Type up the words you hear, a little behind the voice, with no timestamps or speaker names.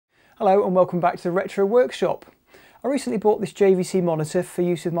Hello and welcome back to the Retro Workshop. I recently bought this JVC monitor for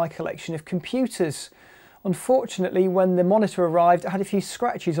use with my collection of computers. Unfortunately, when the monitor arrived, it had a few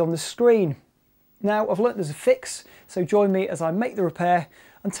scratches on the screen. Now I've learnt there's a fix, so join me as I make the repair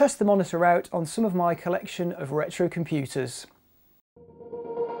and test the monitor out on some of my collection of retro computers.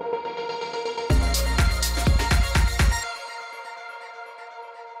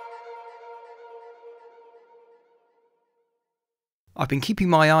 I've been keeping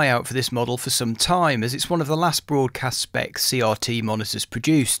my eye out for this model for some time, as it's one of the last broadcast spec CRT monitors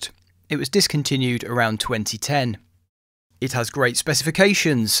produced. It was discontinued around 2010. It has great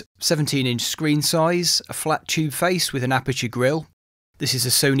specifications: 17-inch screen size, a flat tube face with an aperture grille. This is a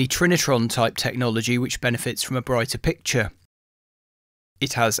Sony Trinitron type technology which benefits from a brighter picture.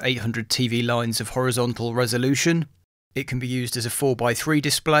 It has 800 TV lines of horizontal resolution. It can be used as a 4x3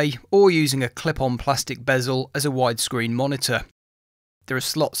 display or using a clip-on plastic bezel as a widescreen monitor. There are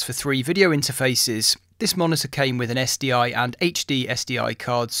slots for 3 video interfaces. This monitor came with an SDI and HD SDI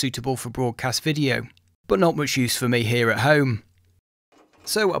card suitable for broadcast video, but not much use for me here at home.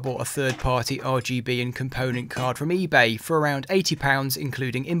 So I bought a third-party RGB and component card from eBay for around £80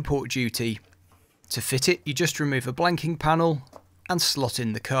 including import duty. To fit it, you just remove a blanking panel and slot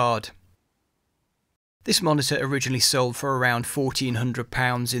in the card. This monitor originally sold for around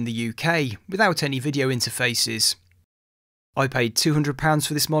 £1,400 in the UK without any video interfaces. I paid £200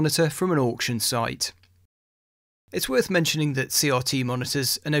 for this monitor from an auction site. It's worth mentioning that CRT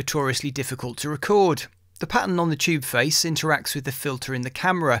monitors are notoriously difficult to record. The pattern on the tube face interacts with the filter in the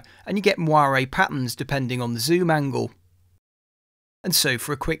camera, and you get moire patterns depending on the zoom angle. And so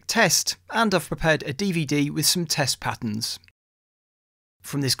for a quick test, and I've prepared a DVD with some test patterns.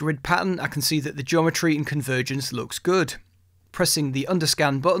 From this grid pattern I can see that the geometry and convergence looks good. Pressing the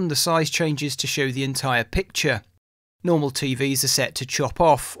underscan button, the size changes to show the entire picture. Normal TVs are set to chop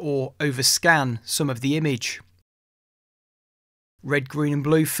off or overscan some of the image. Red, green and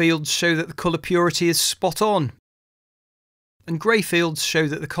blue fields show that the colour purity is spot on. And grey fields show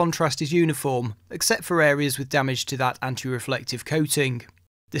that the contrast is uniform, except for areas with damage to that anti-reflective coating.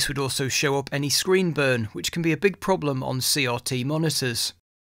 This would also show up any screen burn, which can be a big problem on CRT monitors.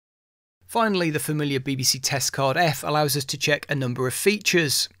 Finally, the familiar BBC Test Card F allows us to check a number of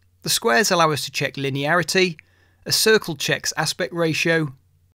features. The squares allow us to check linearity, a circle checks aspect ratio,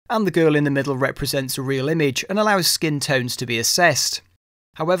 and the girl in the middle represents a real image and allows skin tones to be assessed.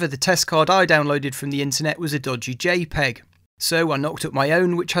 However, the test card I downloaded from the internet was a dodgy JPEG, so I knocked up my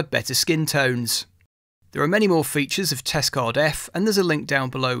own which had better skin tones. There are many more features of Test Card F, and there's a link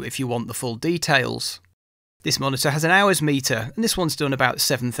down below if you want the full details. This monitor has an hours meter, and this one's done about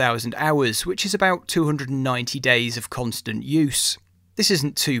 7,000 hours, which is about 290 days of constant use. This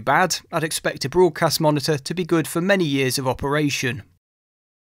isn't too bad. I'd expect a broadcast monitor to be good for many years of operation.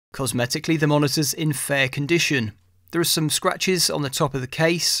 Cosmetically, the monitor's in fair condition. There are some scratches on the top of the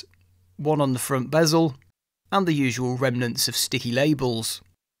case, one on the front bezel, and the usual remnants of sticky labels.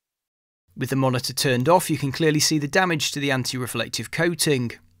 With the monitor turned off, you can clearly see the damage to the anti-reflective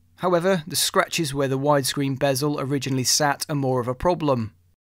coating. However, the scratches where the widescreen bezel originally sat are more of a problem.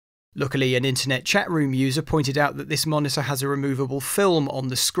 Luckily, an internet chat room user pointed out that this monitor has a removable film on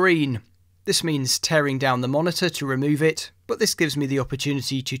the screen. This means tearing down the monitor to remove it, but this gives me the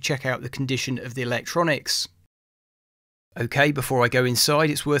opportunity to check out the condition of the electronics. Okay, before I go inside,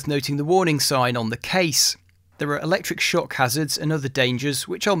 it's worth noting the warning sign on the case. There are electric shock hazards and other dangers,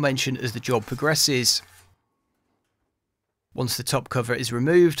 which I'll mention as the job progresses. Once the top cover is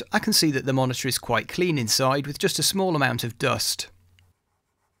removed, I can see that the monitor is quite clean inside with just a small amount of dust.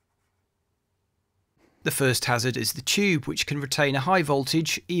 The first hazard is the tube, which can retain a high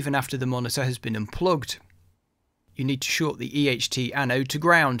voltage even after the monitor has been unplugged. You need to short the EHT anode to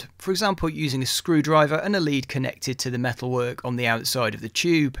ground, for example using a screwdriver and a lead connected to the metalwork on the outside of the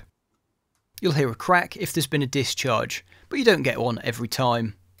tube. You'll hear a crack if there's been a discharge, but you don't get one every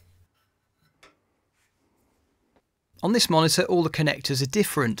time. On this monitor all the connectors are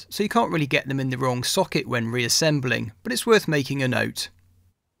different, so you can't really get them in the wrong socket when reassembling, but it's worth making a note.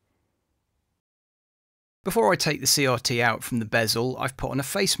 Before I take the CRT out from the bezel, I've put on a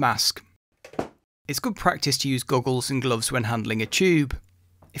face mask. It's good practice to use goggles and gloves when handling a tube.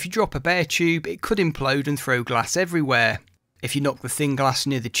 If you drop a bare tube, it could implode and throw glass everywhere. If you knock the thin glass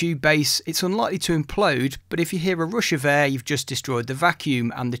near the tube base, it's unlikely to implode, but if you hear a rush of air, you've just destroyed the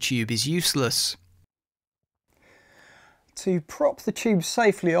vacuum and the tube is useless. To prop the tube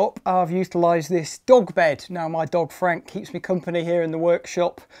safely up, I've utilised this dog bed. Now my dog Frank keeps me company here in the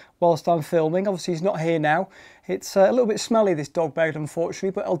workshop whilst I'm filming. Obviously he's not here now. It's a little bit smelly, this dog bed,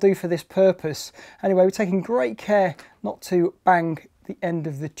 unfortunately, but it'll do for this purpose. Anyway, we're taking great care not to bang the end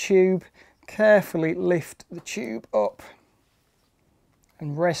of the tube, carefully lift the tube up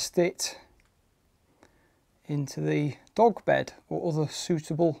and rest it into the dog bed or other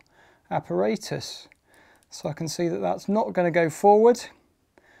suitable apparatus. So I can see that that's not going to go forward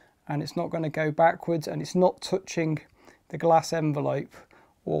and it's not going to go backwards, and it's not touching the glass envelope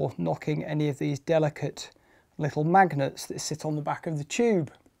or knocking any of these delicate little magnets that sit on the back of the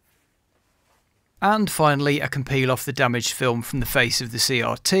tube. And finally, I can peel off the damaged film from the face of the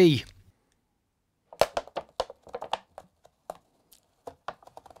CRT.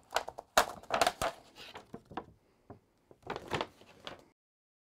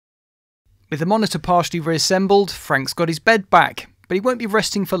 With the monitor partially reassembled, Frank's got his bed back, but he won't be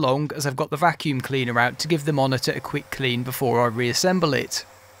resting for long as I've got the vacuum cleaner out to give the monitor a quick clean before I reassemble it.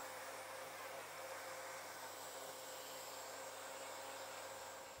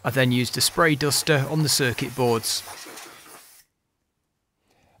 I then used a spray duster on the circuit boards.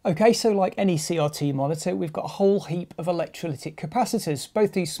 Okay, so like any CRT monitor, we've got a whole heap of electrolytic capacitors,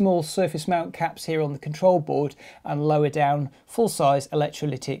 both these small surface mount caps here on the control board and lower down full-size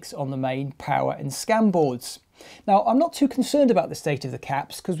electrolytics on the main power and scan boards. Now, I'm not too concerned about the state of the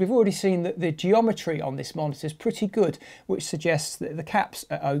caps because we've already seen that the geometry on this monitor is pretty good, which suggests that the caps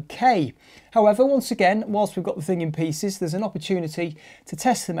are okay. However, once again, whilst we've got the thing in pieces, there's an opportunity to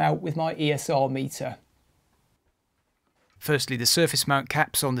test them out with my ESR meter. Firstly, the surface mount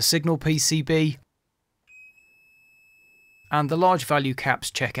caps on the signal PCB, and the large value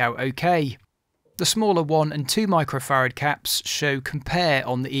caps check out okay. The smaller 1 and 2 microfarad caps show compare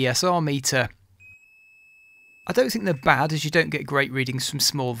on the ESR meter. I don't think they're bad as you don't get great readings from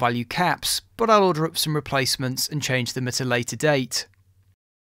small value caps, but I'll order up some replacements and change them at a later date.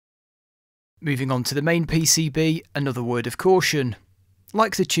 Moving on to the main PCB, another word of caution.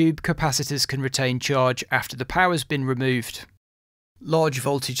 Like the tube, capacitors can retain charge after the power's been removed. Large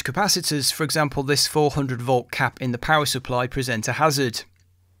voltage capacitors, for example this 400 volt cap in the power supply, present a hazard.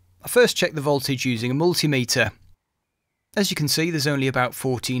 I first checked the voltage using a multimeter. As you can see, there's only about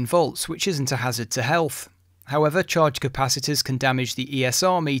 14 volts, which isn't a hazard to health. However, charged capacitors can damage the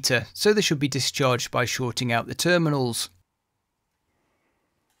ESR meter, so they should be discharged by shorting out the terminals.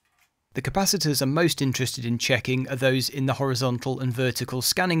 The capacitors I'm most interested in checking are those in the horizontal and vertical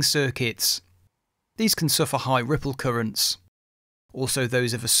scanning circuits. These can suffer high ripple currents. Also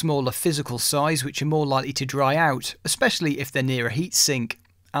those of a smaller physical size which are more likely to dry out, especially if they're near a heat sink,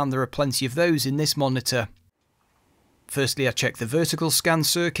 and there are plenty of those in this monitor. Firstly, I check the vertical scan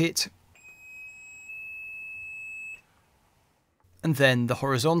circuit, and then the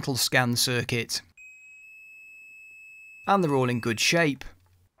horizontal scan circuit. And they're all in good shape.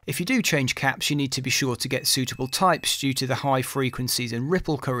 If you do change caps, you need to be sure to get suitable types due to the high frequencies and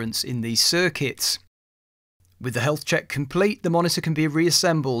ripple currents in these circuits. With the health check complete, the monitor can be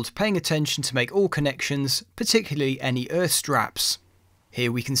reassembled, paying attention to make all connections, particularly any earth straps.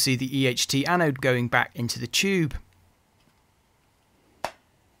 Here we can see the EHT anode going back into the tube.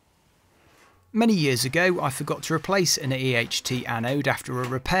 Many years ago, I forgot to replace an EHT anode after a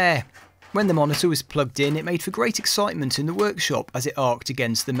repair. When the monitor was plugged in, it made for great excitement in the workshop as it arced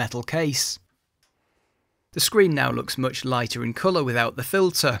against the metal case. The screen now looks much lighter in colour without the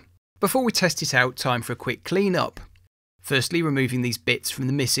filter. Before we test it out, time for a quick clean up. Firstly, removing these bits from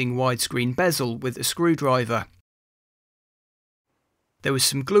the missing widescreen bezel with a screwdriver. There was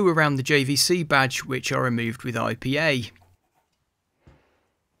some glue around the JVC badge which I removed with IPA.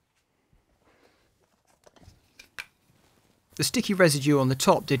 The sticky residue on the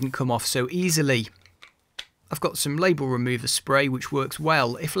top didn't come off so easily. I've got some label remover spray which works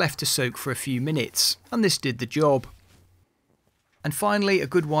well if left to soak for a few minutes, and this did the job. And finally, a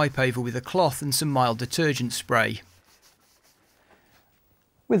good wipe over with a cloth and some mild detergent spray.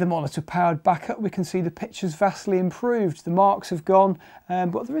 With the monitor powered back up, we can see the picture's vastly improved. The marks have gone,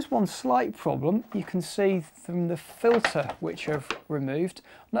 but there is one slight problem. You can see from the filter which I've removed,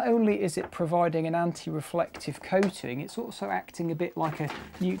 not only is it providing an anti-reflective coating, it's also acting a bit like a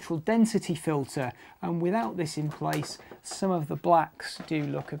neutral density filter. And without this in place, some of the blacks do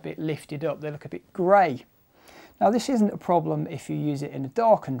look a bit lifted up. They look a bit grey. Now this isn't a problem if you use it in a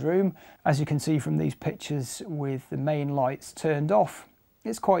darkened room, as you can see from these pictures with the main lights turned off.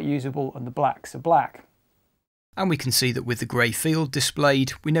 It's quite usable and the blacks are black. And we can see that with the grey field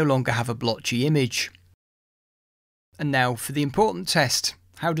displayed, we no longer have a blotchy image. And now for the important test.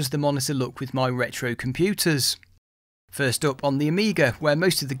 How does the monitor look with my retro computers? First up on the Amiga, where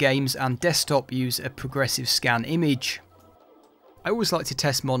most of the games and desktop use a progressive scan image. I always like to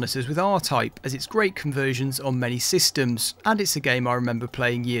test monitors with R-Type as it's great conversions on many systems, and it's a game I remember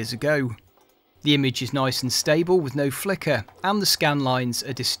playing years ago. The image is nice and stable with no flicker, and the scan lines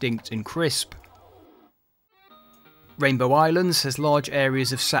are distinct and crisp. Rainbow Islands has large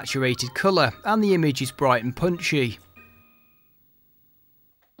areas of saturated colour, and the image is bright and punchy.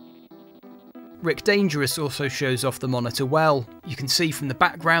 Rick Dangerous also shows off the monitor well. You can see from the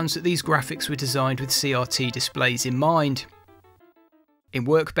backgrounds that these graphics were designed with CRT displays in mind. In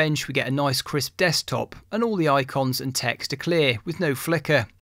Workbench we get a nice crisp desktop, and all the icons and text are clear with no flicker.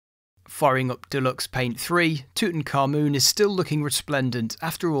 Firing up Deluxe Paint 3, Tutankhamun is still looking resplendent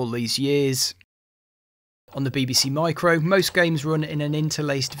after all these years. On the BBC Micro, most games run in an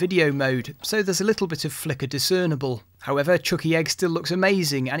interlaced video mode, so there's a little bit of flicker discernible. However, Chucky Egg still looks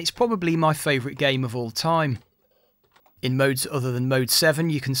amazing, and it's probably my favourite game of all time. In modes other than Mode 7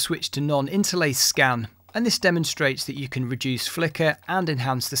 you can switch to non-interlaced scan, and this demonstrates that you can reduce flicker and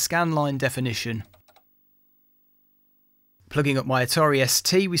enhance the scan line definition. Plugging up my Atari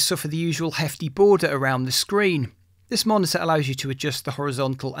ST, we suffer the usual hefty border around the screen. This monitor allows you to adjust the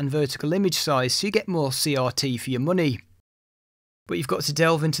horizontal and vertical image size so you get more CRT for your money. But you've got to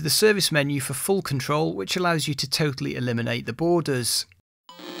delve into the service menu for full control, which allows you to totally eliminate the borders.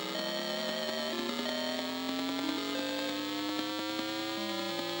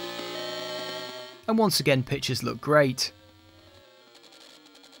 And once again, pictures look great.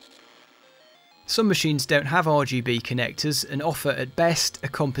 Some machines don't have RGB connectors and offer at best a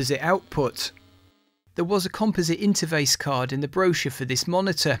composite output. There was a composite interface card in the brochure for this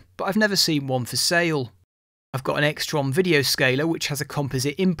monitor, but I've never seen one for sale. I've got an Extron video scaler which has a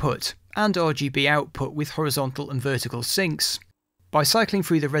composite input and RGB output with horizontal and vertical syncs. By cycling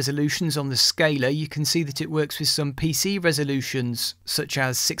through the resolutions on the scaler you can see that it works with some PC resolutions such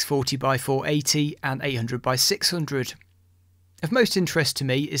as 640x480 and 800x600. Of most interest to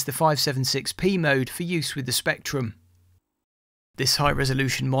me is the 576p mode for use with the Spectrum. This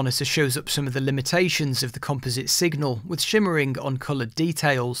high-resolution monitor shows up some of the limitations of the composite signal with shimmering on coloured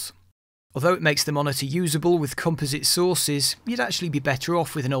details. Although it makes the monitor usable with composite sources, you'd actually be better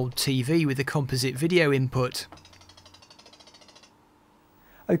off with an old TV with a composite video input.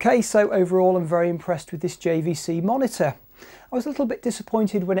 Okay, so overall I'm very impressed with this JVC monitor. I was a little bit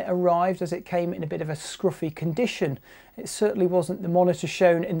disappointed when it arrived as it came in a bit of a scruffy condition. It certainly wasn't the monitor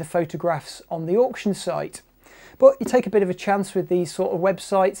shown in the photographs on the auction site. But you take a bit of a chance with these sort of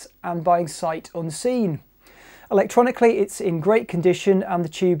websites and buying sight unseen. Electronically it's in great condition and the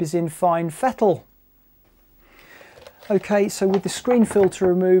tube is in fine fettle. Okay, so with the screen filter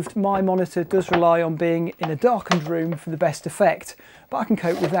removed, my monitor does rely on being in a darkened room for the best effect, but I can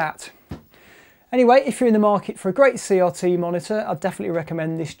cope with that. Anyway, if you're in the market for a great CRT monitor, I'd definitely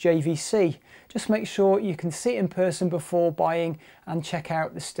recommend this JVC. Just make sure you can see it in person before buying and check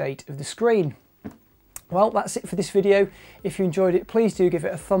out the state of the screen. Well, that's it for this video. If you enjoyed it, please do give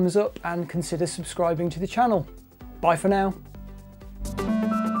it a thumbs up and consider subscribing to the channel. Bye for now.